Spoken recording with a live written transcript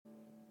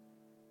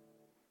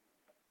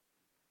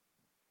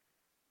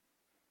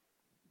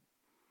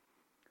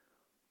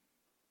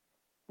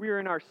We are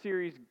in our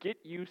series, Get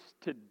Used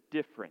to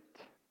Different.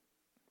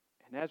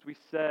 And as we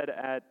said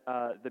at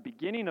the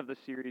beginning of the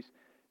series,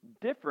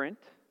 different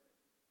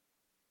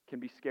can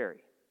be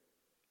scary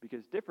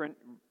because different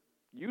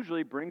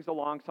usually brings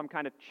along some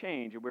kind of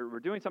change. We're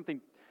doing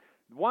something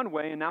one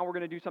way, and now we're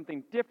going to do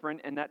something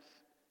different, and that's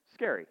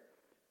scary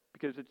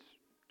because it's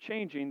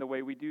changing the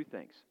way we do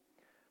things.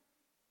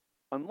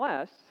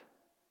 Unless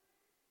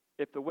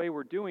if the way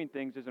we're doing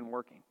things isn't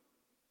working.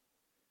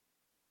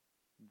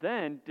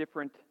 Then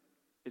different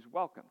is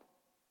welcomed,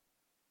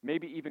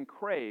 maybe even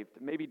craved,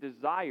 maybe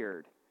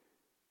desired.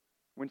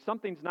 When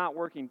something's not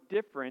working,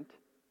 different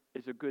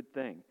is a good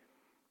thing.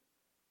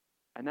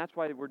 And that's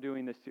why we're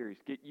doing this series,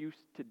 Get Used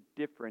to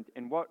Different.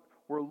 And what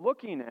we're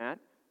looking at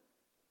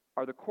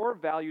are the core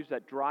values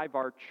that drive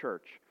our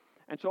church.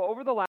 And so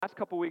over the last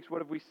couple weeks,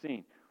 what have we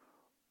seen?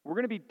 We're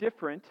going to be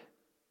different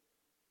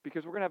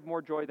because we're going to have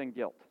more joy than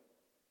guilt.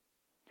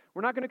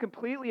 We're not going to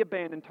completely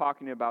abandon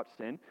talking about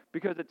sin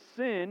because it's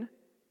sin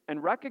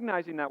and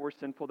recognizing that we're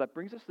sinful that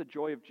brings us the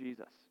joy of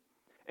Jesus.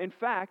 In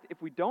fact, if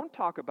we don't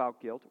talk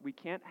about guilt, we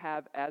can't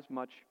have as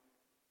much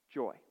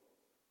joy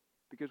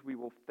because we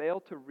will fail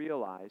to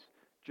realize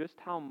just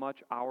how much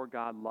our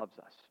God loves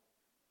us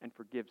and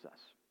forgives us.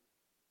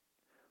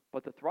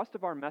 But the thrust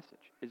of our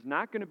message is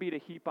not going to be to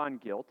heap on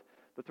guilt.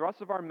 The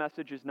thrust of our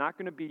message is not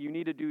going to be you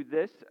need to do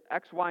this,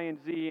 X, Y, and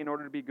Z in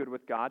order to be good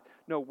with God.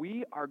 No,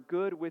 we are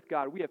good with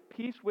God. We have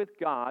peace with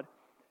God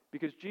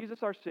because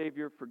Jesus, our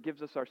Savior,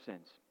 forgives us our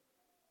sins.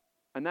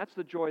 And that's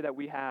the joy that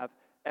we have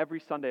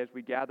every Sunday as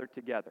we gather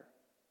together.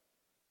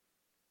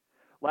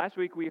 Last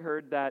week we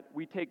heard that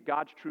we take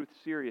God's truth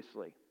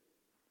seriously.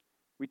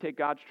 We take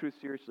God's truth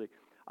seriously.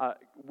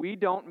 We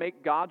don't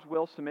make God's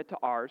will submit to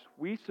ours.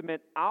 We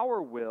submit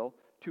our will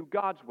to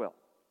God's will.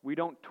 We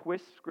don't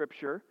twist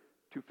Scripture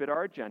to fit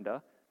our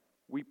agenda.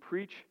 We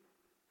preach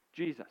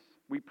Jesus.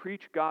 We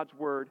preach God's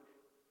word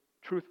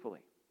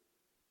truthfully.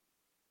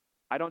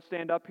 I don't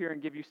stand up here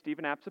and give you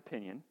Stephen App's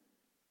opinion.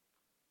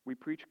 We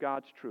preach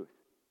God's truth.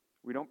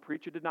 We don't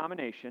preach a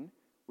denomination.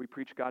 We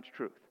preach God's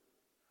truth.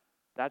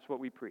 That's what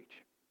we preach.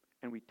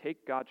 And we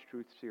take God's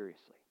truth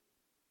seriously,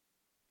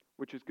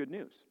 which is good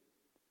news.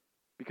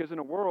 Because in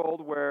a world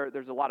where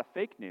there's a lot of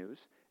fake news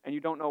and you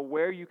don't know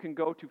where you can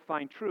go to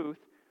find truth,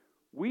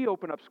 we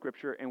open up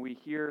Scripture and we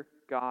hear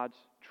God's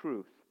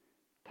truth,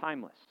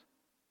 timeless,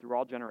 through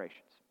all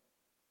generations.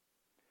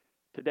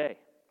 Today,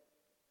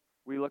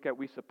 we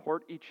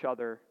support each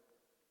other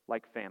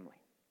like family.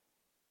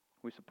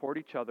 We support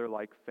each other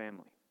like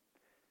family.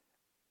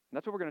 And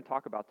that's what we're going to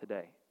talk about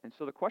today. And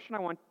so the question I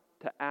want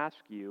to ask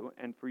you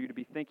and for you to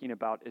be thinking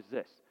about is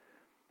this.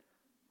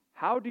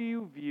 How do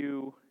you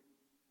view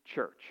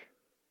church?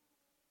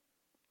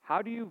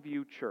 How do you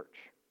view church?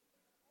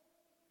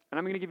 And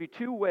I'm going to give you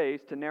two ways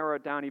to narrow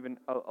it down even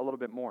a little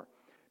bit more.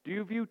 Do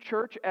you view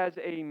church as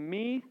a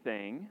me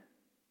thing,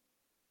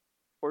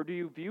 or do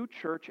you view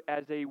church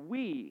as a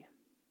we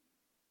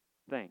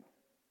thing?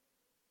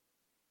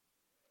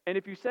 And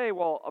if you say,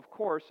 well, of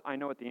course, I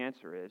know what the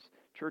answer is.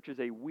 Church is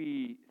a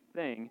we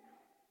thing.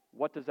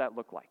 What does that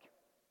look like?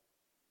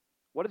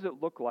 What does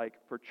it look like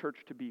for church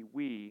to be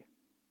we,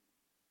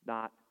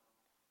 not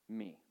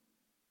me?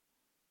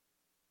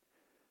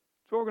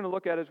 So what we're going to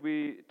look at as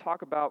we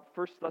talk about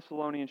 1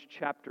 Thessalonians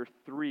chapter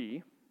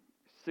 3,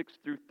 6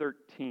 through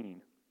 13.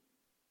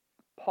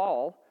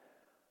 Paul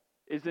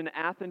is in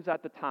Athens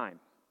at the time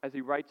as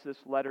he writes this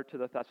letter to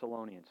the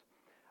Thessalonians.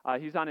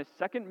 He's on his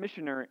second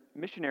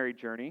missionary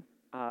journey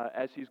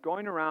as he's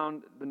going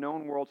around the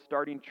known world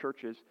starting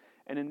churches.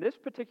 And in this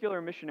particular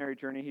missionary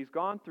journey, he's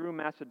gone through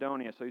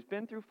Macedonia. So he's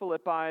been through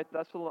Philippi,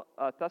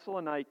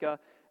 Thessalonica,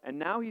 and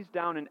now he's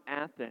down in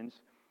Athens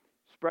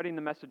spreading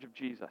the message of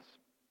Jesus.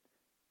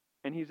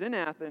 And he's in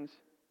Athens,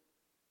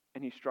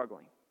 and he's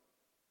struggling.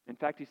 In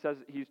fact, he says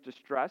he's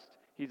distressed,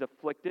 he's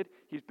afflicted,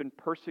 he's been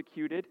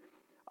persecuted.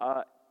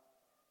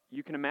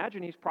 You can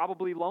imagine he's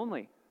probably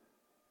lonely.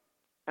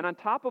 And on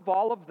top of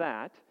all of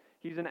that,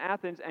 he's in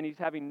Athens, and he's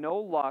having no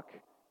luck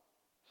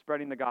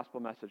spreading the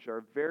gospel message. There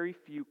are very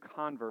few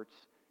converts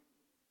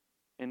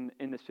in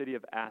the city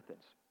of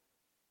Athens.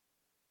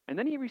 And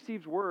then he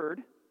receives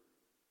word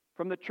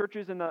from the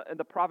churches in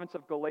the province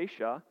of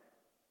Galatia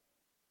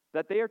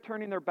that they are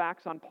turning their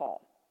backs on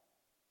Paul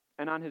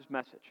and on his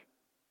message.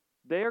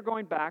 They are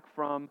going back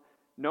from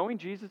knowing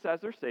Jesus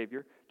as their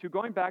Savior to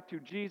going back to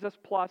Jesus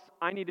plus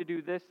I need to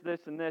do this,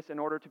 this, and this in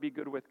order to be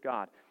good with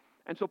God.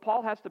 And so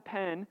Paul has to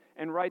pen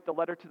and write the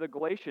letter to the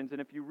Galatians.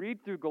 And if you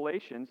read through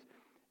Galatians,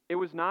 it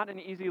was not an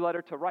easy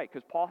letter to write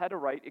because Paul had to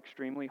write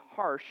extremely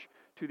harsh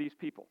to these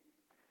people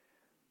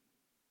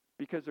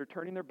because they're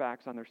turning their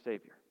backs on their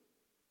Savior.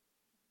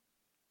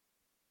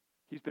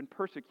 He's been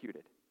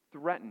persecuted,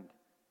 threatened.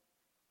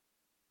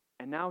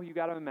 And now you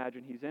got to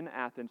imagine he's in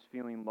Athens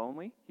feeling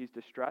lonely, he's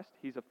distressed,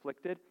 he's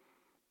afflicted,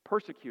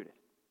 persecuted.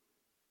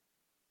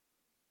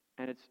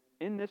 And it's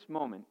in this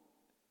moment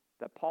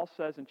that Paul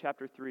says in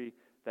chapter 3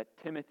 that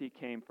Timothy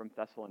came from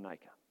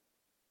Thessalonica.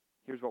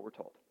 Here's what we're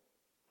told.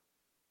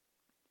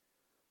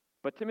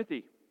 But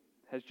Timothy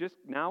has just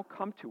now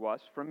come to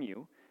us from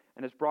you,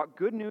 and has brought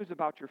good news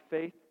about your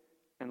faith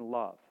and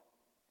love.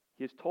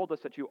 He has told us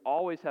that you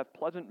always have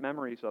pleasant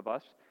memories of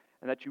us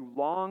and that you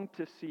long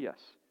to see us,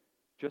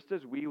 just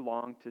as we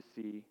long to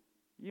see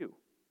you.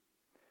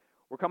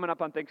 We're coming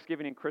up on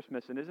Thanksgiving and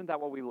Christmas, and isn't that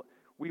what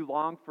we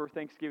long for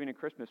Thanksgiving and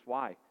Christmas?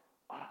 Why?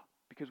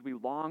 Because we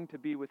long to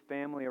be with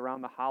family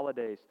around the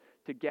holidays,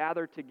 to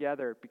gather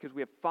together because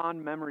we have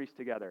fond memories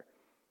together.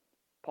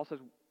 Paul says,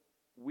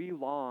 we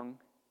long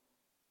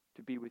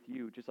to be with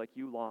you just like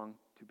you long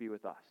to be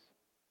with us.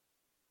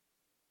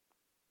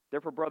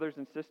 Therefore, brothers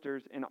and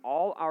sisters, in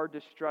all our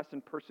distress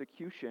and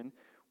persecution,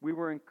 we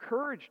were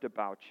encouraged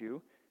about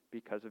you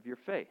because of your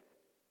faith.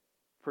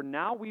 For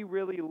now we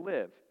really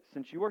live,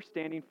 since you are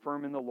standing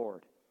firm in the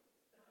Lord.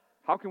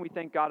 How can we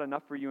thank God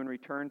enough for you in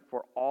return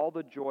for all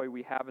the joy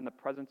we have in the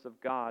presence of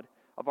God,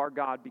 of our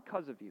God,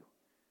 because of you?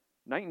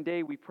 Night and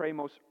day we pray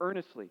most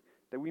earnestly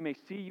that we may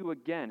see you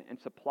again and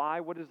supply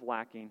what is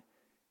lacking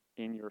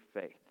in your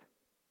faith.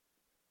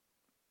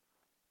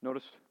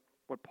 Notice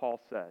what Paul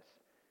says.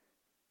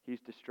 He's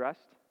distressed,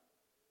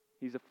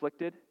 he's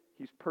afflicted,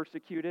 he's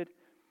persecuted.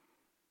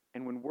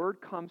 And when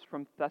word comes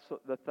from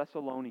the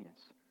Thessalonians,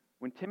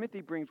 when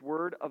Timothy brings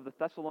word of the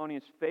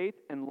Thessalonians' faith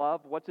and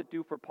love, what's it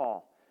do for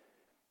Paul?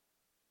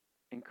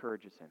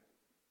 Encourages him.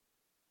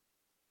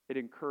 It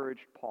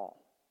encouraged Paul.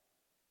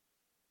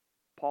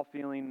 Paul,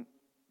 feeling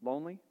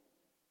lonely,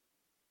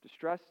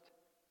 distressed,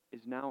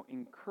 is now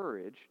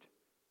encouraged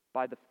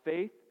by the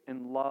faith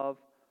and love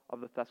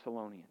of the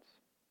Thessalonians.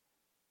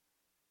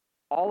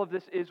 All of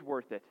this is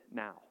worth it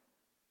now,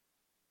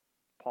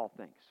 Paul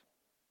thinks.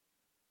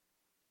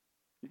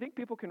 You think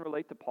people can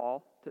relate to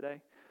Paul today?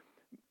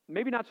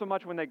 Maybe not so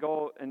much when they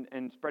go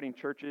and spreading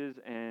churches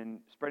and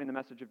spreading the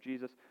message of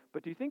Jesus,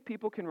 but do you think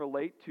people can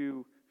relate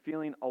to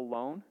feeling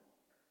alone,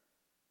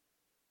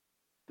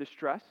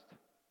 distressed,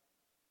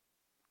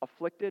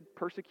 afflicted,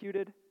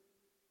 persecuted,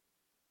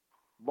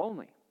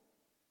 lonely?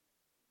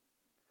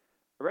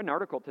 I read an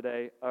article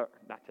I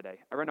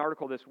read an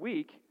article this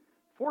week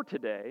for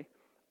today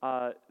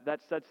that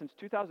said since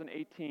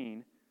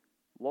 2018,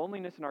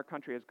 loneliness in our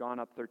country has gone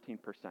up 13%.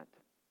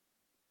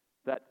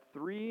 That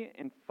 3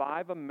 in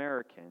 5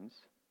 Americans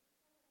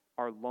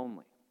are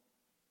lonely.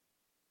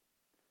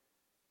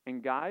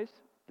 And guys,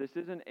 this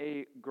isn't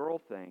a girl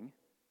thing.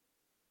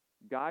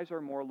 Guys are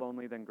more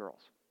lonely than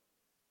girls.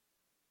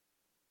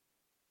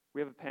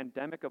 We have a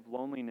pandemic of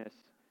loneliness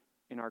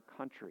in our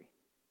country.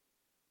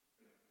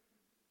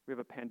 We have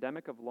a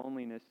pandemic of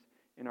loneliness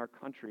in our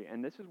country.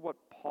 And this is what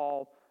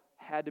Paul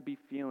had to be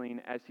feeling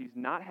as he's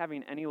not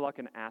having any luck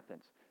in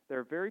Athens. There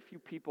are very few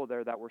people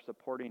there that were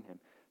supporting him.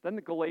 Then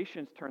the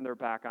Galatians turned their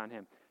back on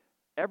him.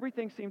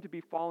 Everything seemed to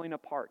be falling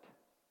apart.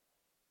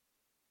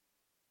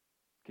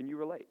 Can you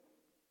relate?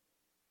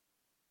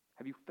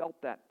 Have you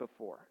felt that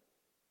before?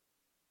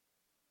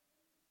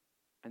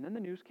 And then the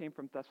news came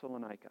from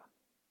Thessalonica,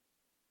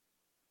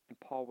 and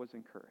Paul was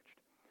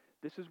encouraged.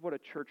 This is what a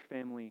church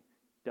family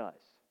does,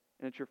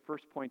 and it's your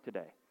first point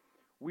today.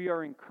 We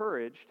are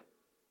encouraged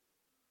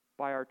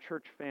by our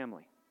church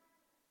family.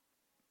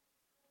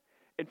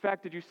 In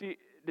fact, did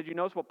you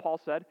notice what Paul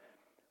said?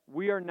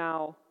 We are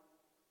now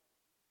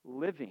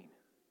living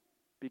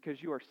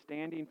because you are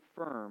standing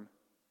firm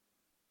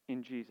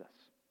in Jesus.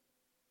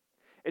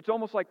 It's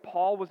almost like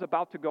Paul was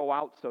about to go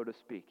out, so to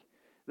speak.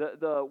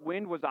 The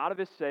wind was out of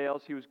his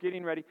sails. He was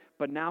getting ready,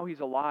 but now he's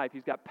alive.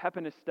 He's got pep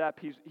in his step.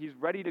 He's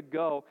ready to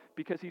go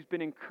because he's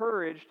been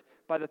encouraged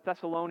by the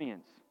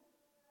Thessalonians.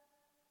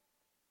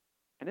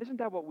 And isn't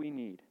that what we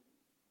need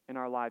in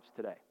our lives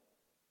today?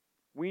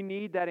 We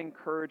need that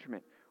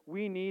encouragement.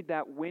 We need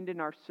that wind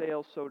in our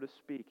sails, so to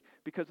speak,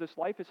 because this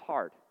life is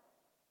hard.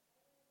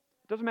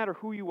 It doesn't matter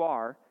who you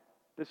are.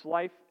 This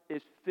life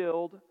is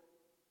filled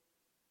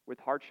with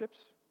hardships,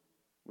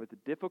 with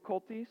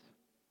difficulties.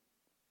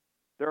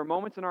 There are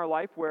moments in our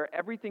life where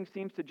everything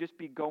seems to just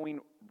be going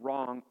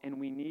wrong, and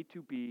we need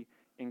to be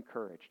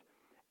encouraged.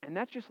 And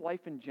that's just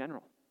life in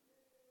general.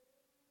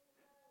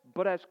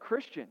 But as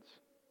Christians,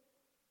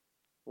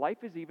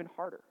 life is even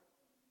harder.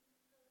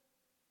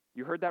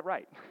 You heard that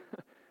right.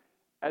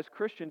 As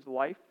Christians,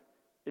 life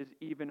is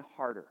even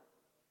harder.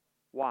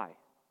 Why?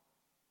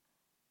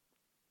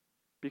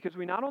 Because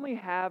we not only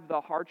have the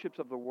hardships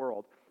of the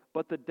world,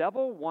 but the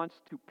devil wants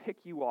to pick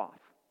you off.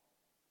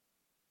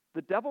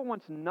 The devil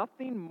wants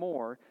nothing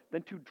more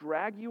than to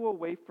drag you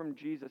away from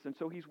Jesus, and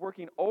so he's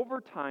working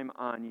overtime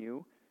on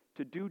you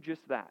to do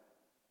just that.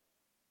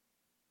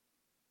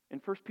 In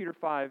 1 Peter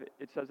 5,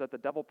 it says that the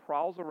devil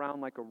prowls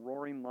around like a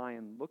roaring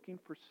lion looking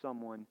for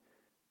someone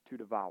to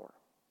devour.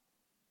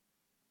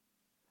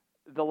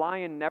 The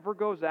lion never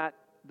goes at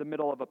the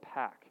middle of a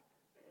pack.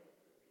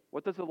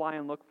 What does the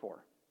lion look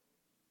for?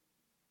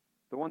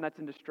 The one that's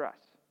in distress,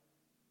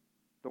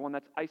 the one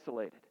that's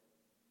isolated,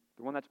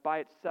 the one that's by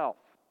itself,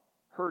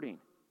 hurting,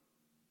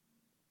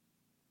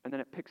 and then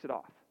it picks it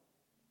off.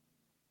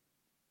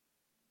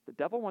 The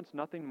devil wants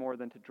nothing more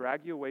than to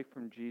drag you away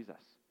from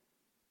Jesus.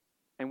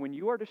 And when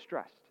you are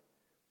distressed,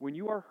 when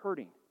you are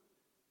hurting,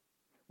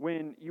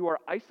 when you are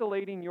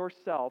isolating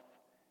yourself,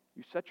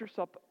 You set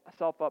yourself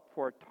up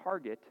for a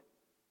target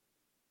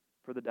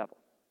for the devil.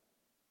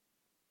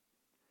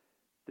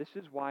 This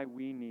is why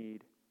we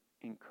need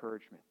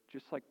encouragement.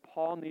 Just like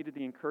Paul needed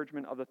the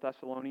encouragement of the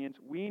Thessalonians,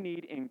 we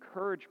need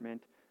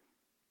encouragement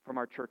from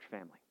our church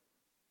family.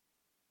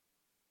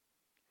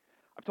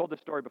 I've told this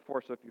story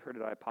before, so if you heard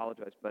it, I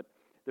apologize, but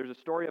there's a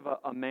story of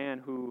a man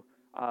who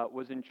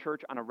was in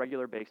church on a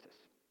regular basis.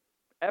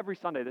 Every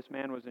Sunday, this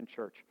man was in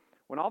church.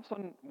 When all of a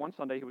sudden, one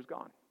Sunday, he was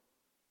gone.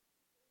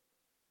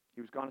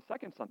 He was gone a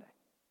second Sunday.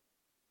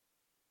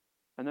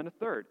 And then a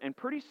third. And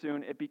pretty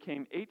soon, it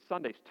became 8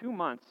 Sundays, 2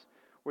 months,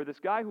 where this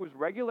guy who was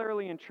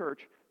regularly in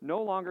church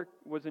no longer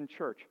was in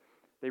church.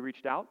 They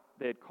reached out,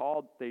 they had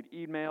called, they'd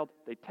emailed,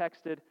 they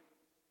texted,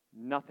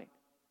 nothing.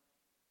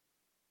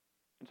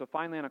 And so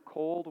finally, on a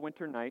cold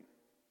winter night,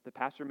 the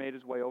pastor made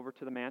his way over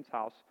to the man's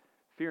house,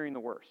 fearing the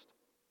worst.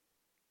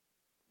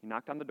 He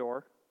knocked on the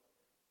door,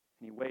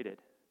 and he waited.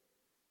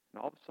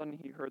 And all of a sudden,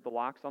 he heard the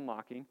locks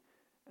unlocking,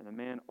 and the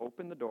man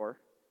opened the door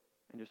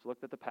and just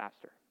looked at the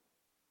pastor.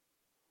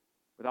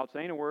 Without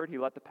saying a word, he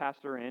let the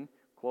pastor in,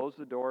 closed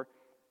the door,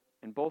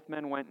 and both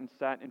men went and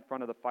sat in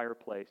front of the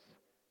fireplace,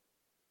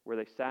 where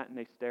they sat and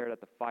they stared at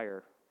the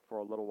fire for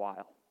a little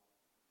while.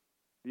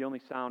 The only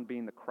sound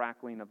being the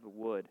crackling of the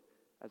wood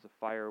as the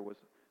fire was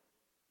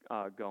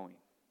going.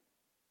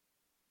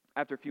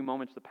 After a few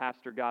moments, the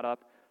pastor got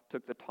up,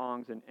 took the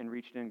tongs, and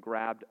reached in and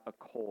grabbed a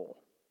coal.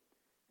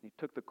 And he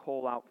took the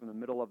coal out from the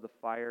middle of the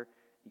fire,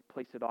 he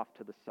placed it off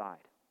to the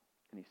side,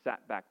 and he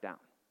sat back down.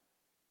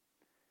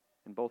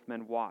 And both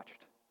men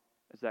watched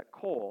as that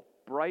coal,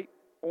 bright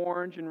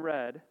orange and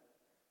red,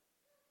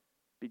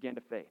 began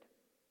to fade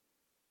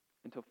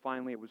until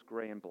finally it was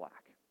gray and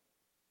black.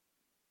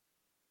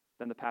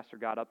 Then the pastor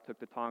got up, took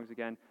the tongs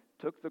again,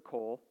 took the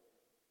coal,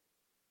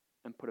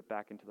 and put it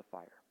back into the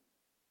fire.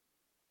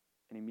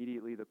 And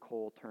immediately the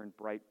coal turned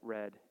bright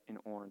red and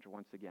orange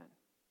once again.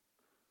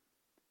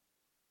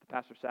 The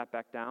pastor sat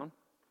back down.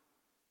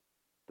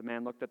 The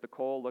man looked at the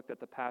coal, looked at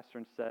the pastor,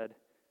 and said,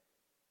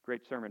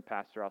 "Great sermon,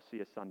 Pastor. I'll see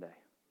you Sunday."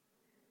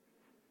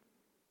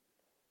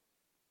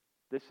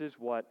 This is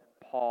what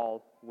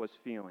Paul was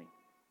feeling.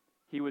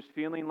 He was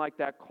feeling like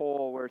that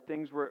coal where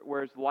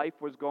his life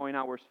was going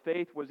out, where his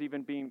faith was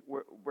even being,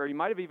 where he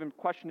might have even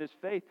questioned his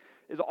faith.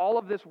 Is all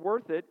of this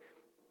worth it?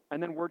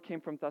 And then word came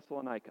from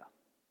Thessalonica,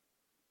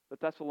 the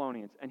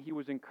Thessalonians, and he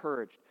was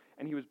encouraged,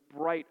 and he was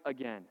bright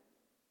again.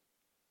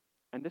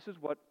 And this is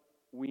what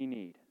we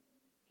need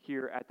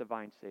here at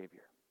Divine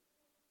Savior.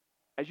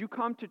 As you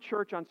come to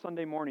church on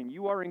Sunday morning,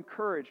 you are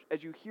encouraged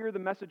as you hear the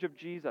message of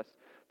Jesus,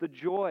 the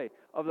joy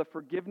of the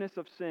forgiveness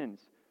of sins,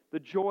 the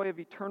joy of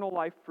eternal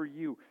life for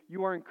you.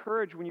 You are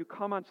encouraged when you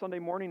come on Sunday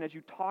morning as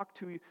you talk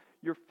to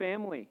your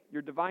family,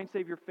 your Divine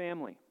Savior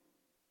family.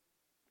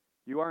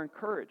 You are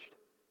encouraged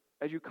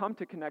as you come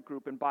to Connect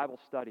Group and Bible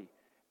study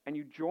and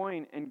you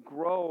join and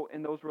grow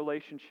in those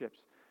relationships.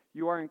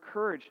 You are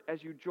encouraged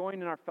as you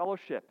join in our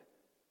fellowship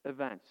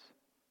events,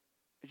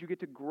 as you get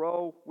to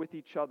grow with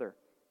each other.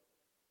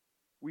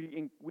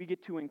 We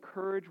get to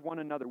encourage one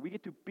another. We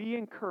get to be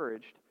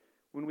encouraged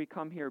when we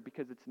come here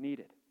because it's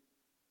needed.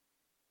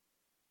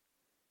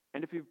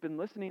 And if you've been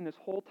listening this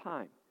whole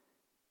time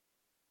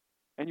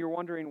and you're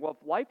wondering, well,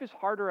 if life is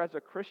harder as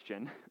a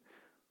Christian,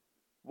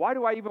 why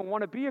do I even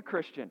want to be a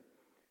Christian?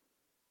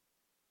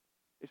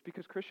 It's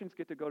because Christians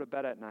get to go to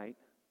bed at night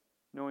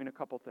knowing a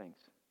couple things.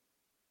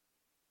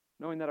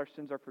 Knowing that our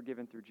sins are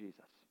forgiven through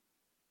Jesus.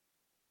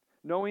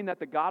 Knowing that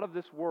the God of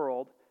this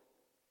world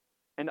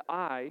and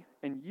I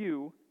and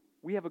you,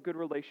 we have a good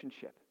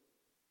relationship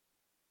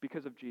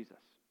because of Jesus.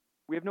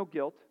 We have no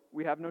guilt.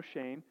 We have no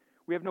shame.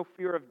 We have no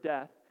fear of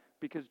death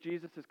because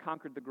Jesus has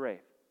conquered the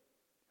grave.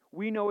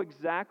 We know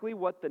exactly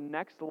what the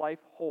next life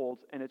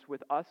holds, and it's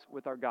with us,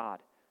 with our God,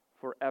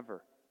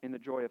 forever in the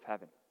joy of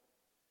heaven.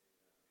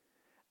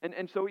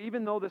 And so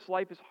even though this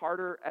life is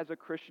harder as a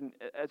Christian,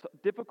 as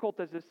difficult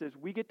as this is,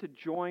 we get to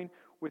join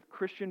with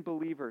Christian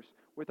believers,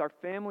 with our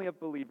family of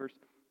believers,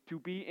 to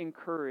be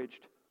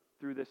encouraged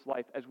through this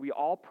life as we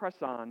all press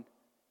on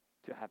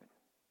to heaven.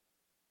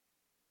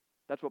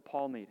 That's what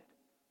Paul needed.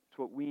 It's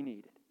what we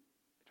needed.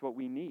 It's what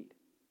we need.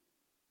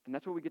 And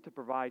that's what we get to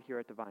provide here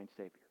at Divine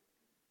Savior.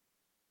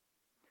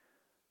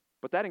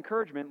 But that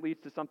encouragement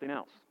leads to something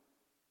else.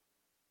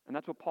 And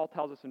that's what Paul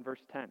tells us in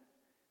verse 10.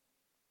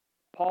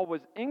 Paul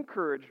was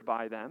encouraged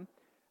by them,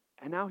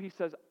 and now he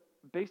says,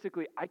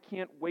 basically, I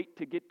can't wait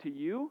to get to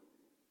you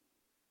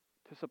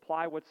to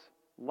supply what's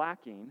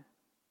lacking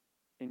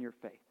in your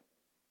faith.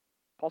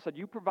 Paul said,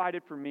 you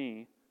provided for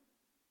me,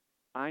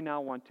 I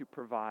now want to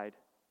provide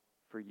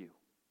for you.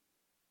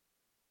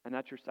 And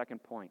that's your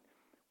second point.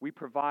 We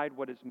provide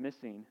what is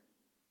missing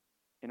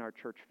in our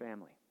church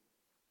family.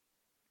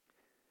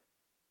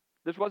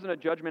 This wasn't a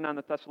judgment on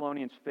the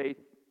Thessalonians' faith.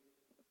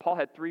 Paul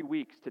had 3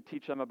 weeks to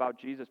teach them about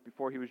Jesus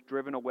before he was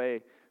driven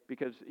away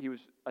because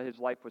his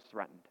life was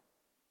threatened.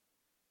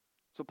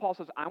 So Paul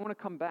says, I want to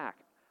come back.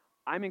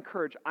 I'm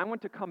encouraged. I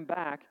want to come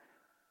back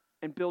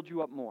and build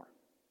you up more.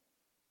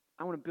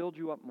 I want to build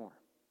you up more.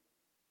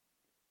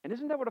 And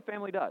isn't that what a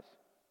family does?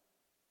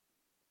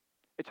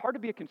 It's hard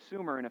to be a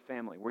consumer in a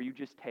family where you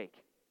just take.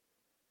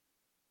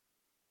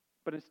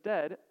 But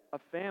instead, a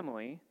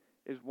family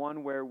is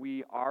one where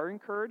we are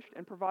encouraged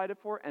and provided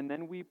for, and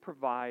then we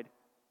provide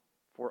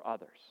for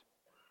others.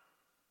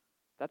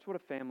 That's what a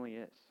family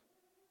is.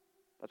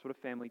 That's what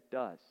a family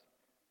does.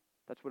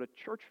 That's what a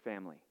church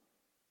family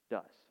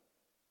does.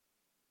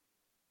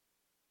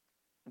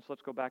 And so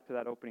let's go back to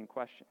that opening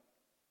question.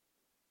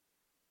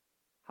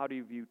 How do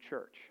you view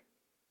church?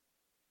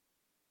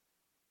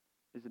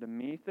 Is it a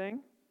me thing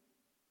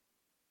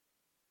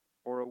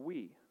or a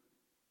we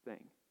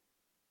thing?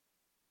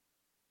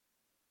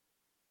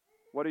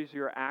 What does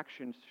your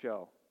actions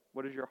show?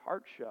 What does your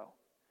heart show?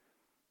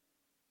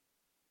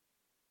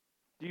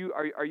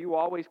 Are you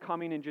always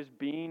coming and just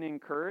being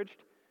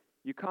encouraged?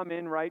 You come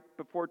in right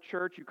before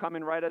church, you come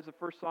in right as the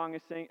first song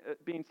is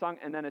being sung,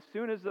 and then as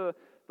soon as the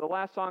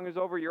last song is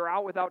over, you're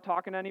out without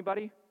talking to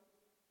anybody?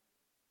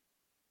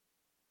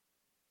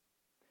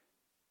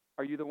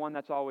 Are you the one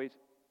that's always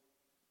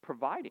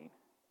providing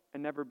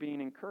and never being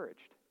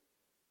encouraged?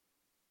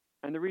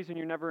 And the reason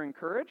you're never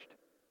encouraged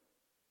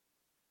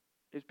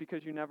is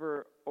because you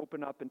never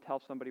open up and tell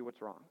somebody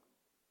what's wrong.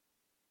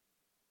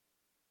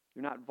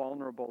 You're not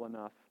vulnerable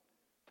enough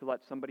to let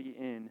somebody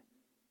in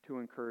to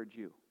encourage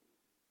you.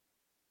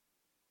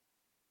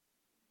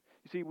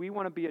 You see, we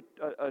want to be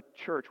a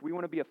church. We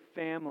want to be a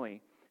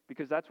family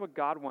because that's what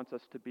God wants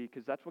us to be,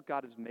 because that's what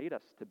God has made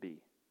us to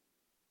be.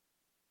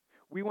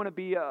 We want to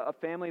be a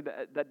family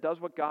that does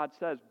what God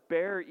says.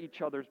 Bear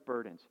each other's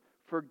burdens.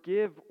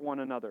 Forgive one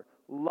another.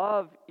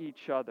 Love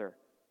each other.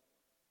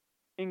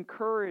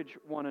 Encourage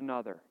one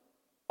another.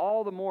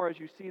 All the more as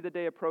you see the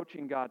day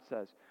approaching, God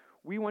says.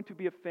 We want to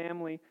be a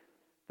family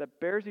that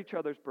bears each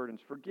other's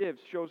burdens, forgives,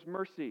 shows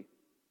mercy,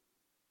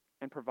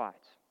 and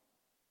provides.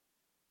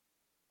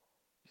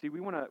 You see,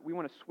 we want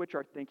to switch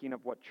our thinking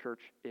of what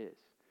church is.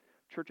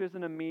 Church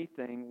isn't a me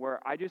thing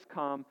where I just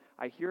come,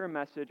 I hear a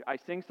message, I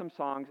sing some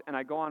songs, and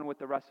I go on with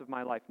the rest of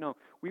my life. No,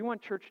 we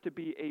want church to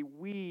be a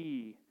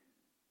we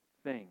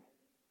thing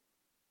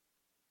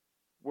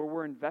where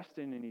we're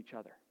investing in each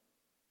other,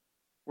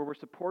 where we're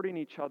supporting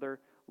each other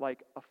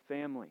like a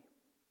family.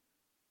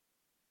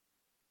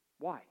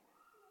 Why?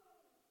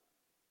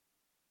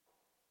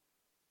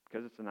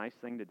 Because it's a nice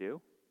thing to do?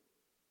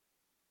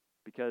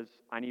 Because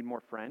I need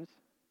more friends?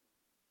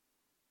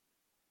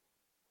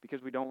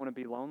 Because we don't want to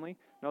be lonely?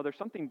 No, there's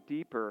something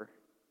deeper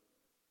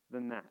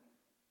than that.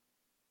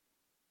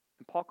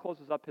 And Paul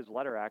closes up his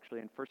letter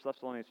actually in 1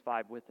 Thessalonians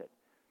 5 with it.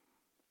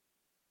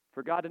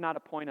 For God did not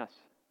appoint us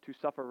to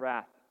suffer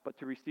wrath, but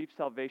to receive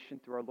salvation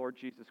through our Lord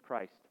Jesus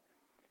Christ.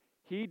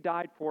 He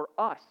died for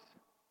us,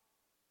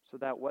 so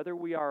that whether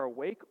we are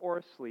awake or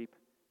asleep,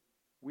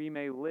 we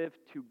may live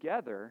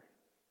together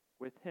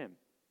with him.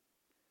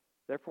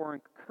 Therefore,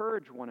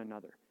 encourage one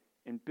another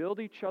and build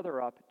each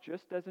other up,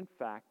 just as in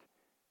fact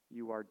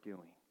you are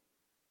doing.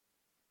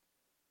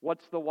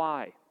 What's the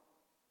why?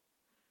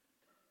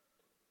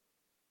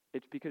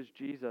 It's because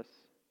Jesus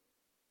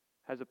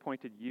has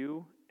appointed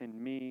you and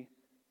me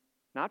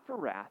not for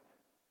wrath,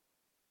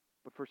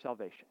 but for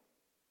salvation.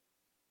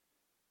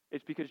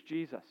 It's because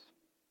Jesus,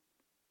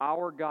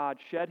 our God,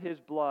 shed his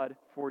blood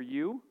for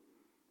you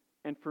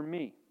and for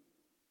me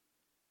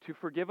to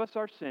forgive us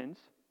our sins,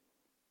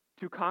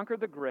 to conquer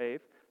the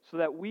grave, so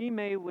that we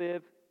may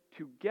live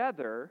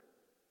together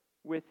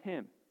with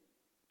him.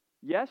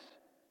 Yes,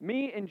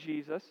 me and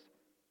Jesus,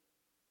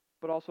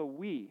 but also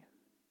we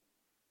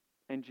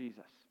and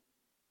Jesus.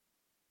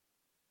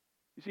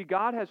 You see,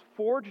 God has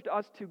forged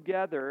us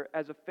together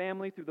as a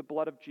family through the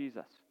blood of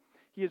Jesus.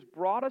 He has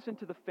brought us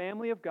into the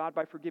family of God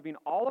by forgiving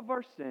all of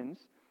our sins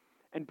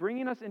and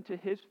bringing us into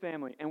his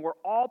family. And we're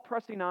all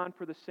pressing on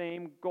for the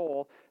same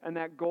goal, and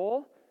that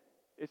goal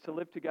is to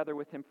live together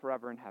with him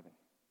forever in heaven.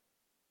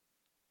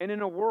 And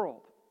in a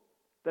world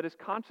that is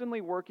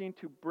constantly working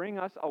to bring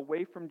us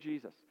away from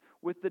Jesus,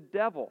 with the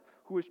devil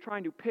who is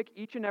trying to pick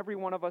each and every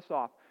one of us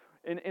off,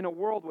 in a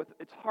world with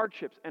its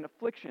hardships and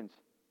afflictions,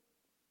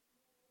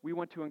 we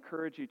want to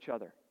encourage each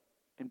other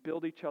and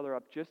build each other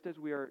up just as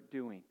we are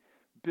doing.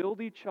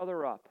 Build each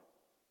other up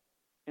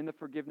in the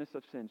forgiveness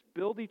of sins.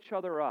 Build each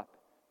other up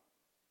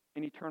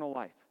in eternal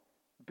life.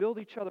 Build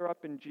each other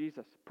up in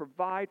Jesus.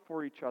 Provide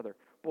for each other,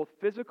 both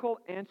physical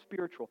and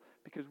spiritual,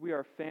 because we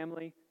are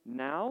family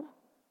now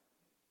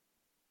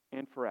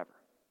and forever.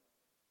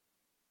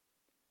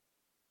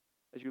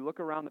 As you look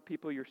around the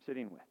people you're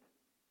sitting with,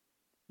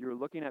 you're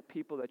looking at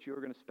people that you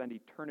are going to spend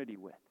eternity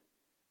with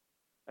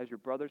as your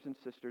brothers and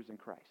sisters in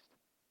Christ.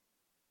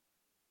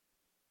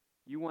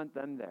 You want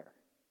them there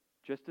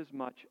just as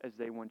much as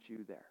they want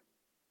you there.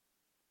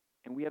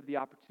 And we have the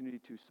opportunity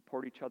to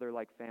support each other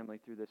like family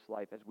through this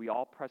life as we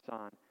all press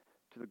on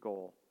to the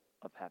goal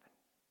of heaven.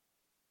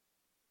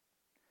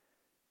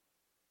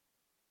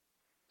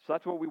 So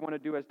that's what we want to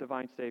do as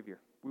Divine Savior.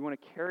 We want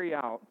to carry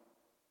out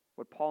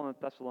what Paul and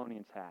the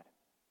Thessalonians had.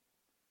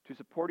 To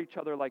support each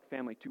other like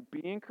family, to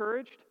be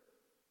encouraged,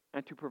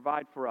 and to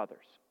provide for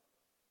others.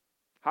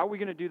 How are we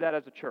going to do that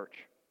as a church?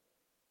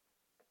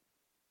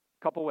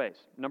 A couple ways.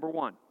 Number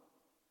one,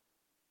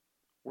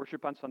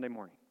 worship on Sunday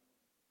morning.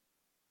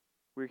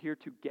 We're here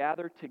to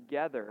gather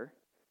together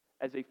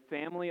as a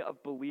family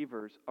of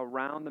believers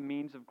around the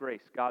means of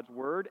grace, God's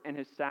Word and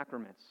His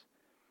sacraments,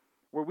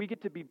 where we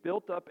get to be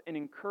built up and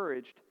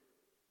encouraged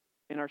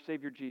in our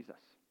Savior Jesus.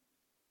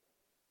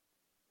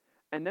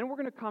 And then we're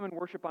going to come and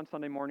worship on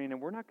Sunday morning,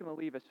 and we're not going to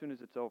leave as soon as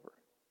it's over.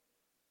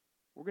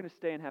 We're going to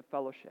stay and have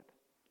fellowship,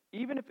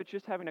 even if it's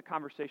just having a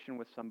conversation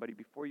with somebody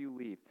before you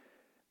leave,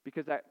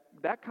 because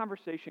that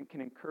conversation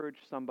can encourage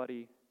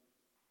somebody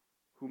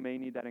who may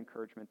need that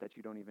encouragement that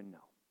you don't even know.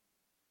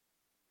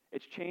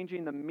 It's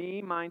changing the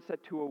me mindset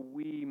to a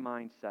we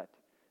mindset.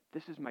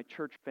 This is my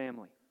church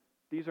family.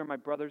 These are my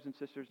brothers and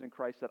sisters in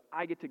Christ that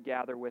I get to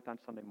gather with on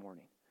Sunday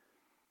morning.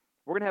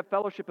 We're going to have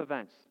fellowship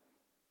events.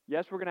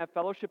 Yes, we're going to have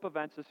fellowship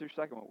events. This is your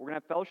second one. We're going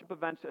to have fellowship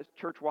events as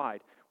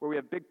church-wide, where we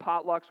have big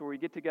potlucks, where we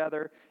get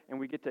together and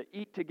we get to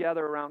eat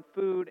together around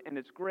food, and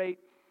it's great.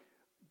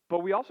 But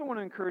we also want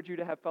to encourage you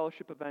to have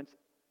fellowship events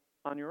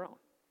on your own.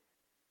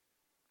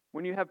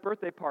 When you have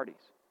birthday parties,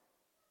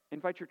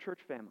 invite your church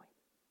family.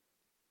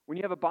 When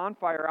you have a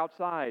bonfire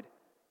outside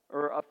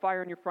or a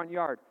fire in your front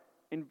yard,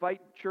 invite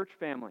church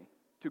family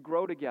to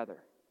grow together,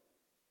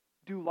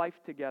 do life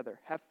together,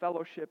 have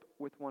fellowship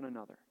with one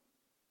another.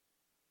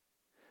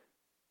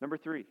 Number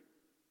 3,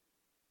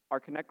 our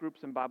connect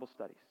groups and Bible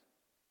studies.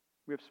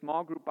 We have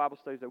small group Bible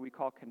studies that we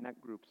call connect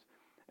groups.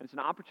 And it's an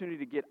opportunity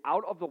to get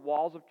out of the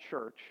walls of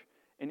church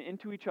and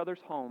into each other's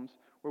homes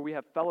where we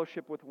have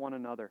fellowship with one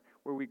another,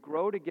 where we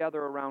grow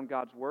together around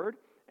God's Word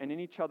and in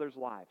each other's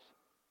lives.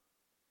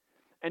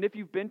 And if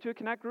you've been to a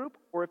connect group,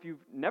 or if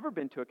you've never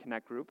been to a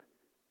connect group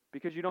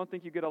because you don't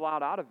think you get a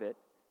lot out of it,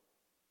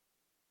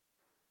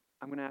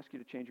 I'm going to ask you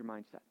to change your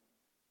mindset,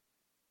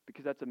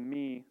 because that's a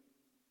me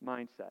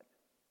mindset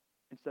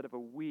instead of a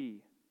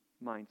we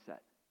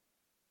mindset.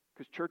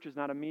 Because church is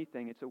not a me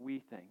thing, it's a we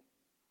thing.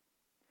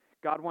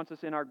 God wants us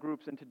in our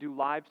groups and to do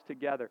lives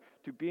together,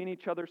 to be in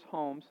each other's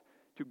homes,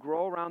 to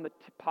grow around the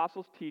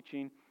apostles'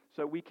 teaching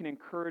so that we can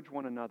encourage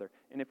one another.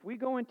 And if we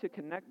go into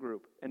connect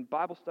group and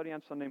Bible study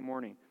on Sunday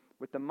morning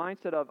with the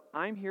mindset of,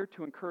 I'm here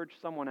to encourage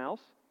someone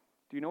else,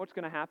 do you know what's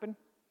going to happen?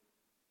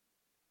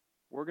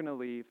 We're going to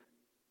leave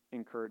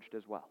encouraged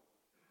as well.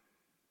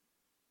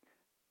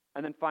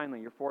 And then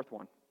finally, your fourth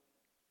one.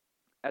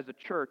 As a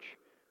church,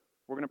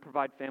 we're going to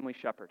provide family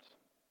shepherds.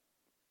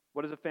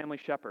 What is a family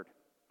shepherd?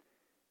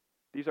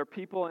 These are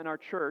people in our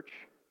church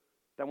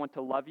that want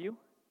to love you,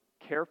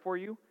 care for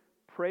you,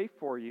 pray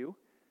for you.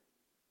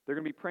 They're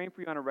going to be praying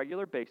for you on a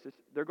regular basis.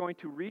 They're going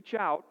to reach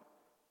out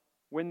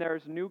when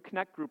there's new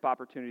connect group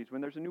opportunities,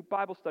 when there's a new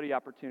Bible study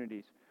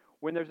opportunities,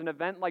 when there's an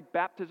event like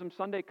Baptism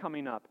Sunday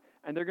coming up,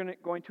 and they're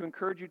going to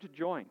encourage you to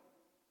join.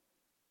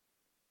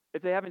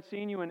 If they haven't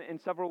seen you in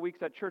several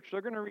weeks at church,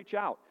 they're going to reach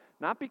out,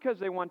 not because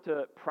they want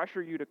to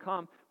pressure you to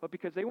come, but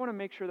because they want to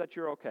make sure that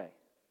you're okay.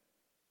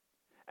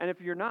 And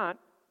if you're not,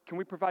 can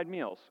we provide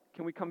meals?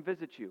 Can we come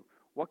visit you?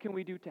 What can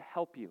we do to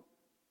help you?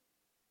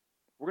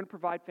 We're going to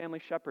provide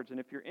family shepherds, and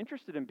if you're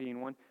interested in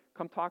being one,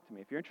 come talk to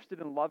me. If you're interested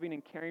in loving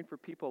and caring for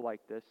people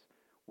like this,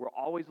 we're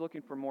always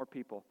looking for more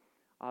people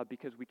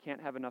because we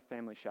can't have enough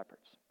family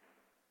shepherds.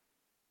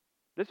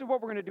 This is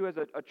what we're going to do as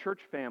a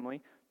church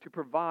family to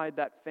provide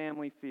that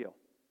family feel.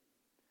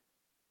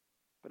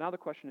 But now the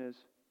question is,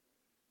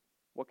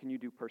 what can you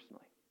do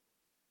personally?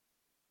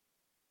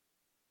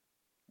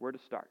 Where to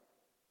start?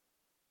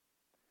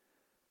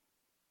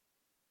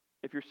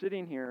 If you're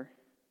sitting here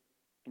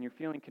and you're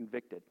feeling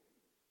convicted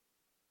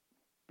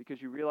because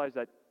you realize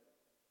that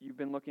you've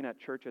been looking at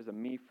church as a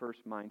me-first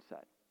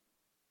mindset,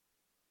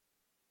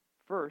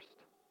 first,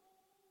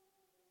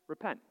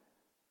 repent.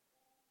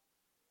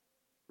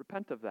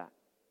 Repent of that.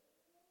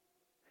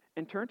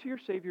 And turn to your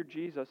Savior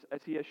Jesus as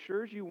He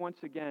assures you once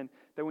again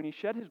that when He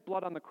shed His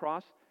blood on the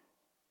cross,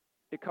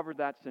 it covered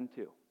that sin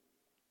too.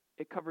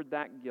 It covered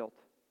that guilt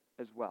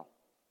as well.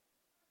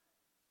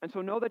 And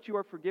so know that you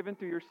are forgiven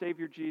through your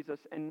Savior Jesus.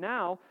 And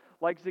now,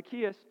 like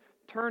Zacchaeus,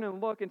 turn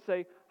and look and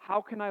say,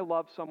 how can I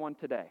love someone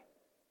today?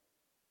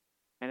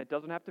 And it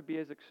doesn't have to be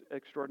as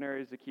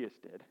extraordinary as Zacchaeus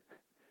did.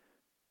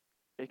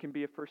 It can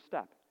be a first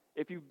step.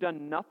 If you've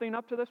done nothing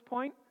up to this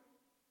point,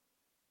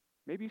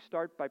 maybe you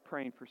start by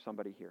praying for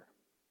somebody here.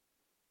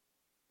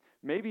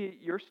 Maybe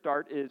your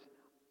start is,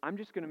 I'm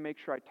just going to make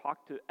sure I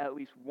talk to at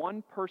least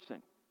one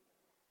person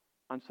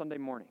on Sunday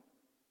morning.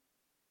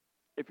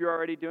 If you're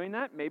already doing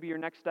that, maybe your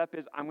next step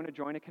is, I'm going to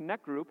join a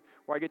connect group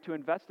where I get to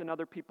invest in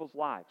other people's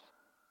lives.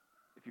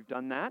 If you've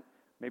done that,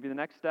 maybe the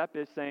next step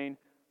is saying,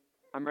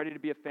 I'm ready to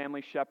be a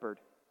family shepherd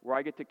where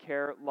I get to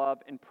care, love,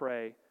 and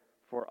pray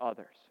for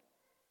others.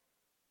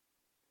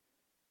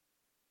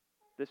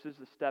 This is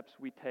the steps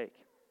we take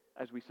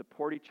as we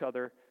support each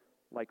other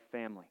like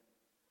family.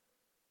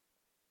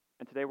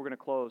 And today we're going to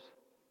close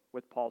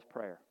with Paul's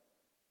prayer.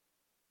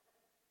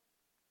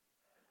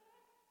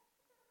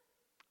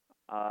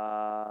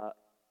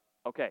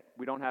 Okay,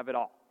 we don't have it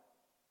all.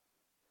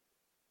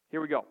 Here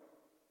we go.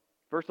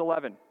 Verse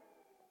 11.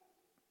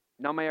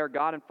 Now may our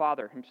God and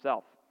Father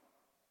Himself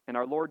and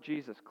our Lord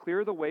Jesus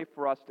clear the way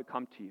for us to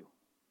come to you.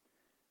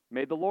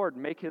 May the Lord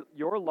make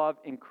your love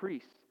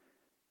increase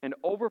and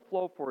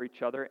overflow for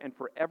each other and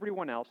for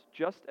everyone else,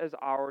 just as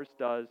ours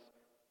does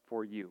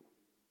for you.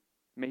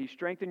 May he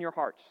strengthen your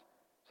hearts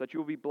so that you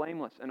will be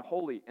blameless and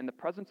holy in the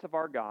presence of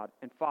our God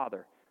and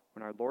Father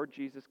when our Lord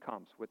Jesus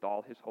comes with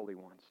all his holy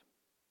ones.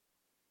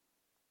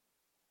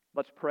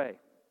 Let's pray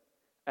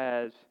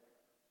as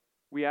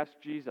we ask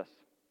Jesus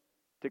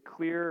to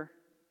clear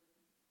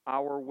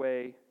our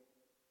way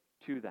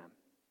to them.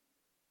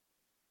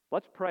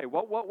 Let's pray.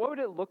 What would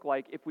it look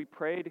like if we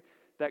prayed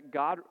that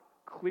God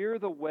clear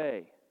the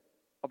way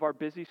of our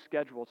busy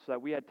schedule so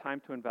that we had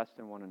time to invest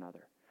in one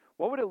another?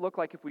 What would it look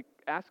like if we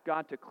asked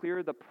God to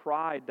clear the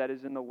pride that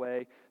is in the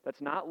way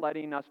that's not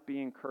letting us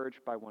be encouraged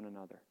by one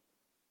another?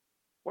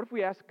 What if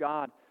we asked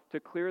God to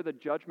clear the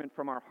judgment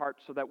from our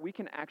hearts so that we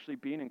can actually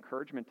be an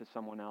encouragement to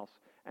someone else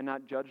and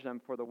not judge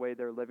them for the way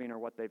they're living or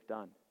what they've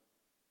done?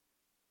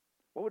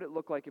 What would it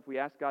look like if we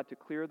asked God to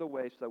clear the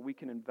way so that we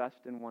can invest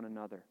in one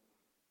another?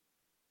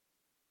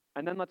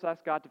 And then let's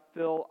ask God to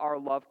fill our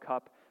love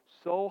cup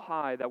so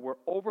high that we're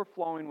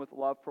overflowing with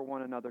love for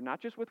one another,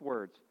 not just with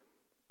words,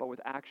 but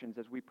with actions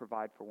as we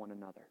provide for one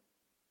another.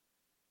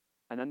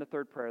 And then the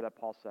third prayer that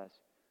Paul says,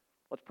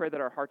 let's pray that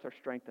our hearts are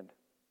strengthened,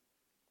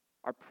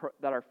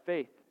 that our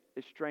faith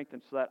is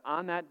strengthened, so that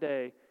on that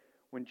day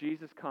when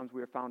Jesus comes,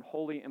 we are found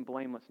holy and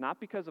blameless, not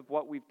because of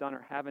what we've done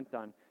or haven't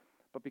done,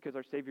 but because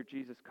our Savior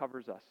Jesus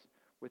covers us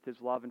with his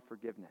love and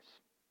forgiveness.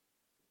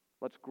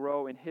 Let's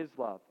grow in his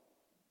love,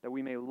 that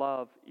we may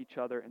love each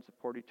other and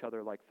support each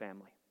other like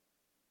family.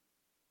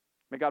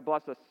 May God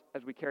bless us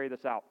as we carry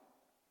this out.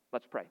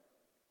 Let's pray.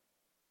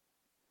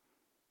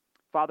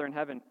 Father in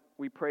heaven,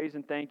 we praise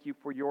and thank you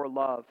for your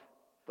love,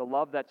 the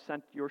love that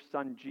sent your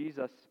Son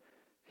Jesus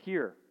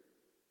here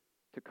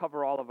to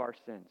cover all of our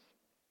sins.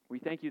 We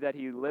thank you that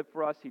he lived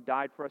for us, he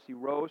died for us, he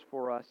rose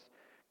for us,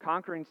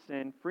 conquering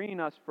sin, freeing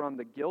us from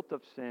the guilt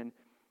of sin,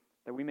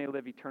 that we may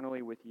live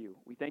eternally with you.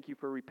 We thank you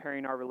for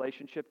repairing our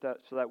relationship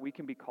so that we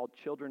can be called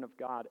children of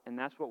God, and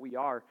that's what we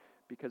are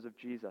because of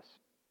Jesus.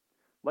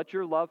 Let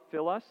your love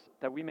fill us,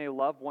 that we may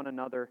love one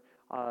another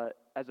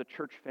as a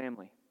church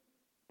family.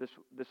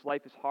 This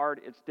life is hard,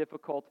 it's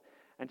difficult,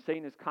 and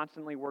Satan is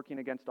constantly working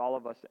against all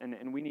of us,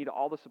 and we need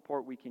all the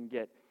support we can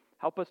get.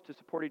 Help us to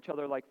support each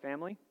other like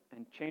family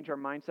and change our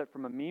mindset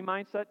from a me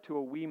mindset to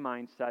a we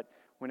mindset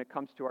when it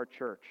comes to our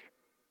church.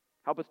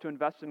 Help us to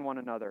invest in one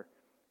another.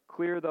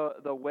 Clear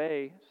the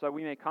way so that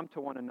we may come to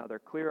one another.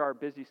 Clear our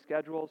busy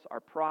schedules, our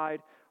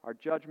pride, our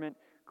judgment.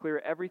 Clear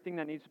everything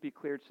that needs to be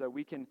cleared so that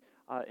we can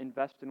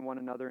invest in one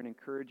another and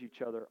encourage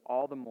each other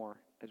all the more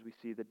as we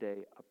see the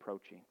day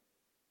approaching.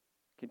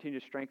 Continue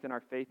to strengthen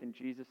our faith in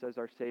Jesus as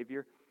our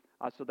Savior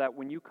so that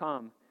when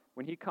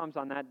he comes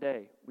on that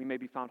day, we may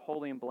be found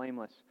holy and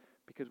blameless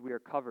because we are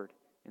covered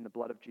in the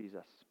blood of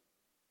Jesus.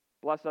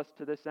 Bless us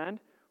to this end.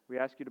 We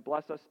ask you to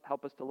bless us,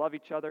 help us to love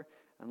each other,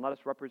 and let us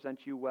represent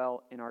you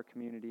well in our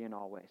community in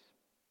all ways.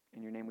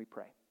 In your name we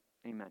pray.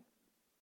 Amen.